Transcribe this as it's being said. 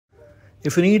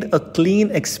If you need a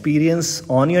clean experience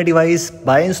on your device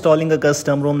by installing a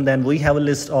custom ROM, then we have a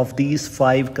list of these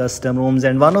 5 custom ROMs,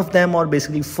 and one of them, or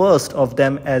basically first of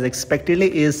them as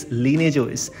expectedly, is Lineage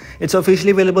OS. It's officially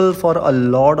available for a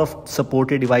lot of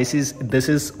supported devices. This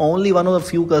is only one of the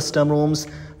few custom ROMs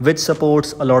which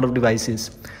supports a lot of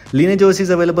devices. Lineage OS is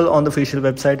available on the official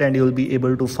website and you will be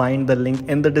able to find the link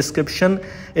in the description.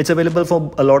 It's available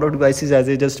for a lot of devices as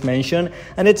I just mentioned,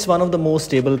 and it's one of the most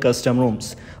stable custom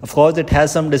ROMs. Of course, it has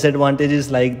some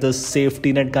disadvantages like the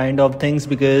safety net kind of things,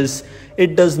 because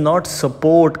it does not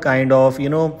support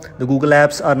the Google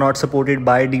apps are not supported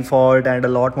by default, and a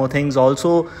lot more things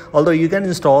also, although you can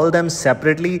install them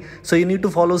separately. So you need to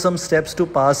follow some steps to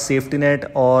pass safety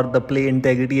net or the play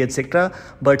integrity, etc.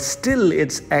 But still,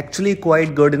 it's actually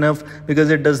quite good enough because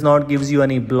it does not gives you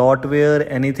any bloatware,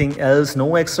 anything else,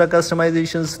 no extra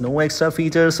customizations, no extra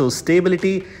features. So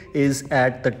stability is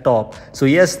at the top. So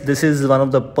yes, this is one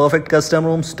of the perfect custom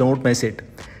ROMs. Don't miss it.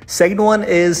 Second one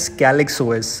is Calyx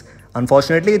OS.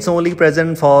 Unfortunately, it's only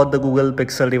present for the Google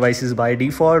Pixel devices by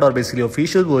default, or basically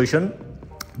official version.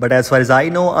 But as far as I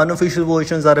know, unofficial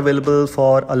versions are available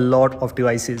for a lot of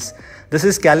devices. This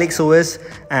is Calyx OS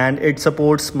and it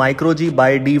supports microG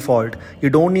by default. You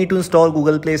don't need to install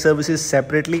Google Play services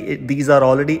separately. These are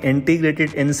already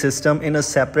integrated in system in a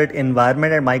separate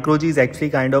environment, and microG is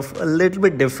actually kind of a little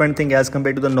bit different thing as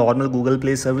compared to the normal Google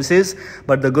Play services.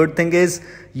 But the good thing is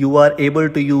you are able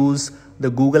to use the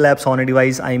Google apps on a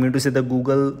device. I mean to say the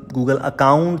Google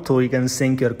account, so you can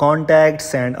sync your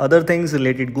contacts and other things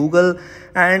related Google,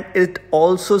 and it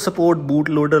also support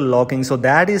bootloader locking. So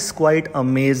that is quite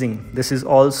amazing. This is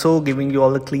also giving you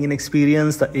all the clean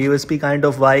experience, the AOSP kind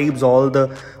of vibes, all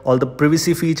the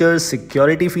privacy features,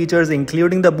 security features,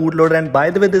 including the bootloader. And by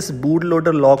the way, this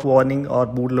bootloader lock warning or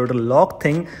bootloader lock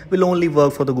thing will only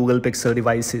work for the Google Pixel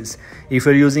devices. If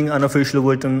you're using unofficial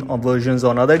versions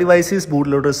on other devices,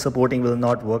 bootloader supporting will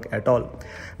not work at all.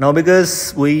 Now,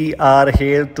 because we are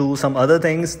here to some other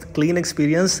things, clean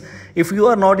experience, if you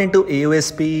are not into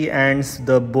AOSP and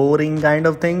the boring kind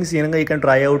of things, you can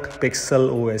try out Pixel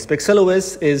OS. Pixel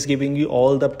OS is giving you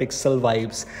all the Pixel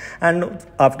vibes, and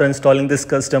after installing this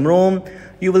custom ROM,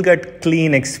 you will get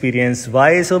clean experience.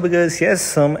 Why so? Because yes,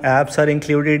 some apps are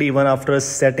included. Even after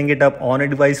setting it up on a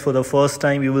device for the first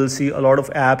time, you will see a lot of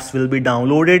apps will be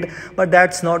downloaded, but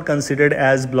that's not considered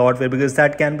as bloatware because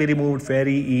that can be removed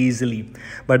very easily.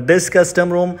 But this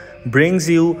custom ROM brings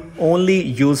you only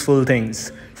useful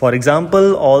things. For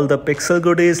example, all the Pixel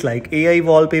goodies like AI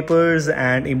wallpapers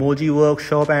and emoji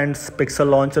workshop and Pixel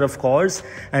launcher, of course,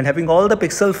 and having all the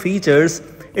Pixel features,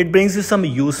 it brings you some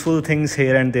useful things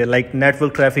here and there like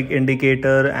network traffic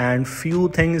indicator and few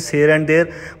things here and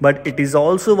there. But it is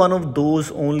also one of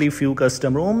those only few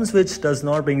custom ROMs which does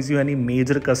not brings you any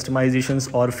major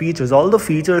customizations or features. All the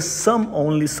features, some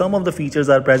of the features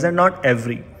are present, not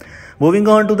every. Moving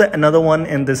on to another one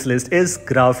in this list is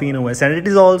Graphene OS, and it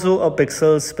is also a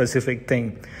Pixel specific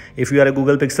thing. If you are a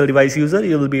Google Pixel device user,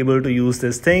 you will be able to use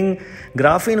this thing.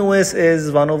 Graphene OS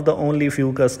is one of the only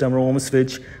few custom ROMs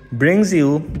which brings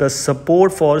you the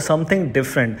support for something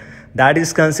different that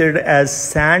is considered as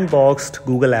sandboxed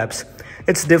Google apps.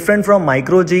 It's different from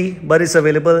microG, but it's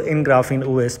available in Graphene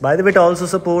OS. By the way, it also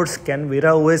supports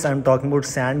Canvera OS. I'm talking about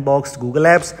sandboxed Google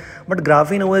apps, but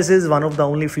Graphene OS is one of the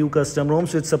only few custom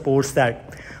ROMs which supports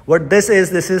that. What this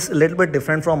is a little bit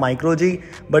different from microG,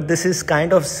 but this is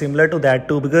kind of similar to that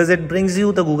too, because it brings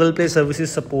you the Google Play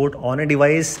services support on a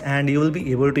device and you will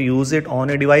be able to use it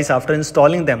on a device after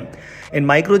installing them. In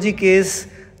microG case,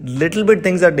 little bit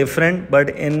things are different, but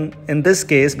in this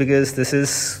case, because this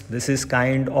is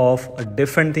kind of a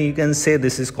different thing, you can say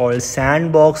this is called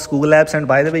sandbox Google apps, and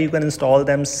by the way, you can install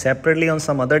them separately on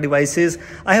some other devices.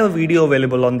 I have a video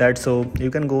available on that, so you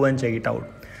can go and check it out.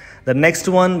 The next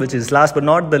one, which is last but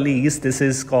not the least, this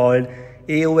is called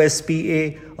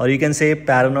AOSPA, or you can say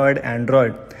Paranoid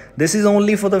Android. This is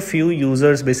only for the few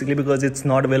users basically because it's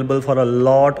not available for a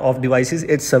lot of devices.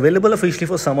 It's available officially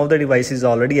for some of the devices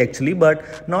already actually,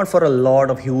 but not for a lot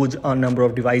of huge number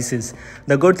of devices.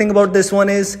 The good thing about this one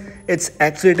is it's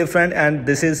actually different, and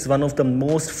this is one of the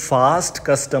most fast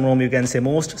custom ROM, you can say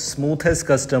most smoothest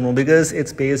custom ROM, because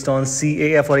it's based on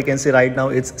CAF, or you can say right now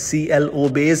it's CLO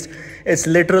based. It's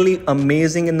literally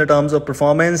amazing in the terms of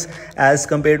performance as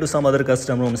compared to some other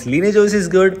custom ROMs. Lineage OS is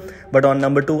good, but on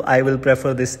number 2, I will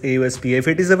prefer this AOSP. If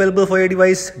it is available for your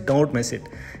device, don't miss it.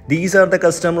 These are the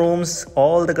custom ROMs.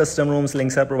 All the custom ROMs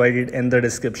links are provided in the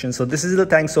description. So this is the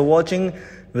thanks for watching.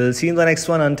 We'll see you in the next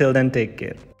one. Until then, take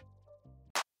care.